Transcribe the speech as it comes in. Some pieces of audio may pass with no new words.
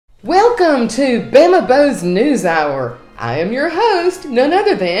Welcome to Bama Bo's News Hour. I am your host, none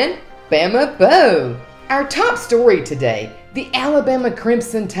other than Bama Bo. Our top story today, the Alabama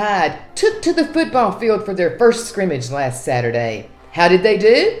Crimson Tide took to the football field for their first scrimmage last Saturday. How did they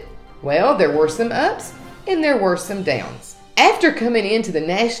do? Well, there were some ups and there were some downs. After coming into the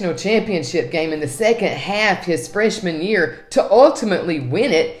national championship game in the second half his freshman year to ultimately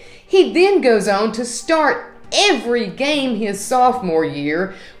win it, he then goes on to start every game his sophomore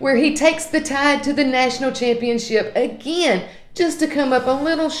year, where he takes the Tide to the national championship again, just to come up a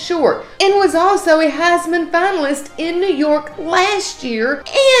little short, and was also a Heisman finalist in New York last year,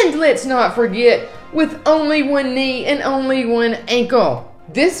 and let's not forget, with only one knee and only one ankle.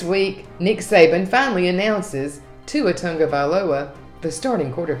 This week, Nick Saban finally announces Tua Tagovailoa the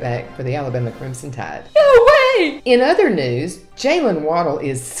starting quarterback for the Alabama Crimson Tide. No way! In other news, Jalen Waddle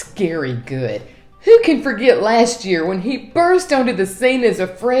is scary good. Who can forget last year when he burst onto the scene as a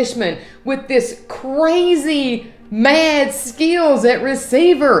freshman with this crazy, mad skills at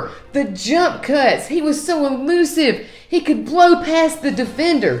receiver? The jump cuts, he was so elusive, he could blow past the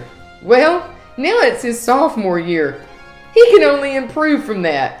defender. Well, now it's his sophomore year. He can only improve from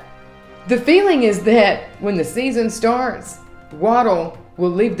that. The feeling is that when the season starts, Waddle will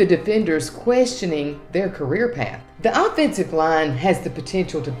leave the defenders questioning their career path. The offensive line has the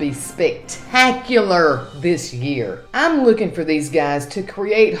potential to be spectacular this year. I'm looking for these guys to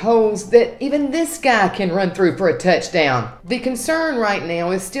create holes that even this guy can run through for a touchdown. The concern right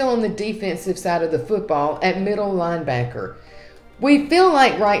now is still on the defensive side of the football at middle linebacker. We feel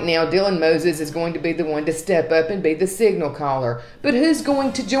like right now Dylan Moses is going to be the one to step up and be the signal caller. But who's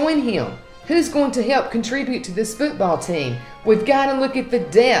going to join him? Who's going to help contribute to this football team? We've got to look at the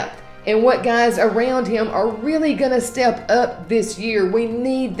depth and what guys around him are really going to step up this year. We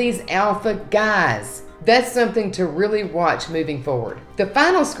need these alpha guys. That's something to really watch moving forward. The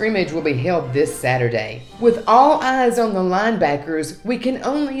final scrimmage will be held this Saturday. With all eyes on the linebackers, we can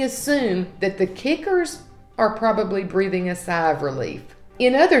only assume that the kickers are probably breathing a sigh of relief.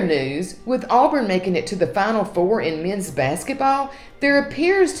 In other news, with Auburn making it to the Final Four in men's basketball, there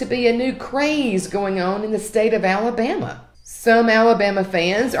appears to be a new craze going on in the state of Alabama. Some Alabama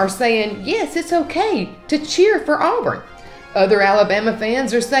fans are saying, yes, it's okay to cheer for Auburn. Other Alabama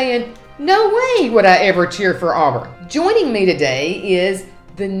fans are saying, no way would I ever cheer for Auburn. Joining me today is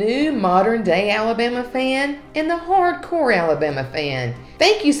the new modern-day Alabama fan and the hardcore Alabama fan.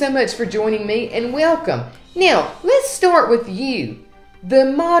 Thank you so much for joining me and welcome. Now, let's start with you, the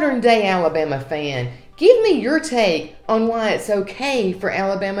modern-day Alabama fan. Give me your take on why it's okay for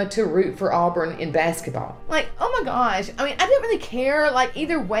Alabama to root for Auburn in basketball. Like, oh my gosh. I mean, I didn't really care, like,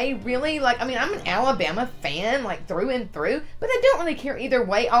 either way, really. Like, I mean, I'm an Alabama fan, like, through and through. But I don't really care either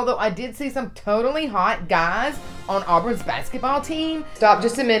way, although I did see some totally hot guys on Auburn's basketball team. Stop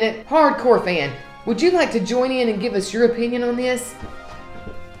just a minute. Hardcore fan, would you like to join in and give us your opinion on this?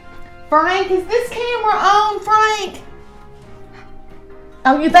 Frank, is this camera on, Frank?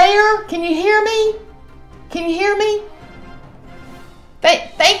 Are you there? Can you hear me? Can you hear me?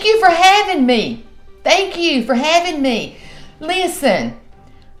 Thank you for having me. Thank you for having me. Listen,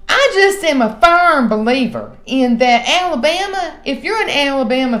 I just am a firm believer in that Alabama, if you're an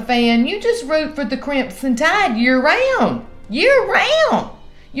Alabama fan, you just root for the Crimson Tide year round. Year round.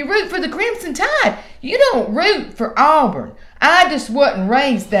 You root for the Crimson Tide. You don't root for Auburn. I just wasn't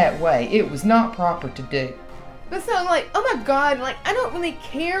raised that way. It was not proper to do. But so, like, oh my God, like, I don't really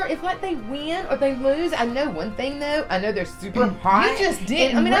care if, like, they win or they lose. I know one thing, though. I know they're super hot. You just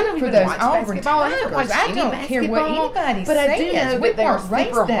didn't root for those Auburn Tigers. I don't care what anybody says. But I do know that they were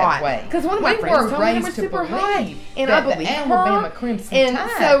super hot. Because one of my friends told me they were super hot. And I believe the Alabama Crimson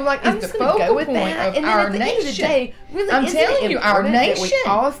Tide so, like, I'm just going to go with that. And then at the end of the day, really, I'm telling you, our nation. We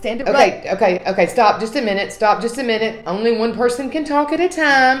all stand up. Okay, stop just a minute. Only one person can talk at a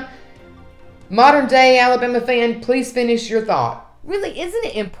time. Modern day Alabama fan, please finish your thought. Really, isn't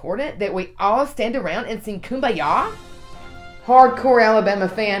it important that we all stand around and sing Kumbaya? Hardcore Alabama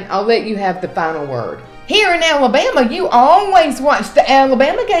fan, I'll let you have the final word. Here in Alabama, you always watch the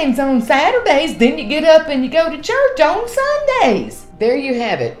Alabama games on Saturdays, then you get up and you go to church on Sundays. There you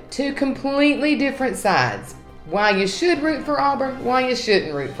have it, two completely different sides. Why you should root for Auburn, why you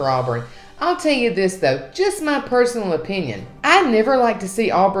shouldn't root for Auburn. I'll tell you this though, just my personal opinion. I never like to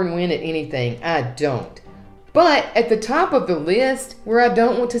see Auburn win at anything, I don't. But at the top of the list, where I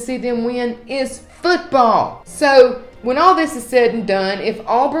don't want to see them win, is football. So when all this is said and done, if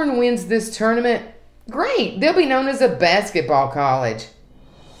Auburn wins this tournament, great, they'll be known as a basketball college.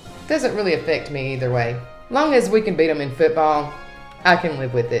 Doesn't really affect me either way. Long as we can beat them in football, I can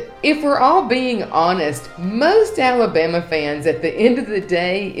live with it. If we're all being honest, most Alabama fans at the end of the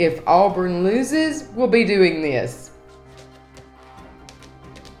day, if Auburn loses, will be doing this.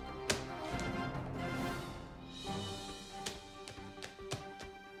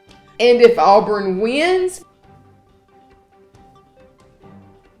 And if Auburn wins,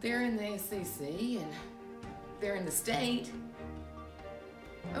 they're in the SEC and they're in the state.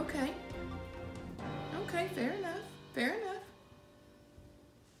 Okay. Okay, fair enough. Fair enough.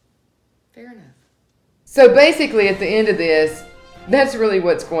 Fair enough. So basically at the end of this, that's really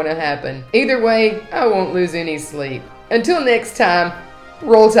what's going to happen. Either way, I won't lose any sleep. Until next time,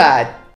 roll tide.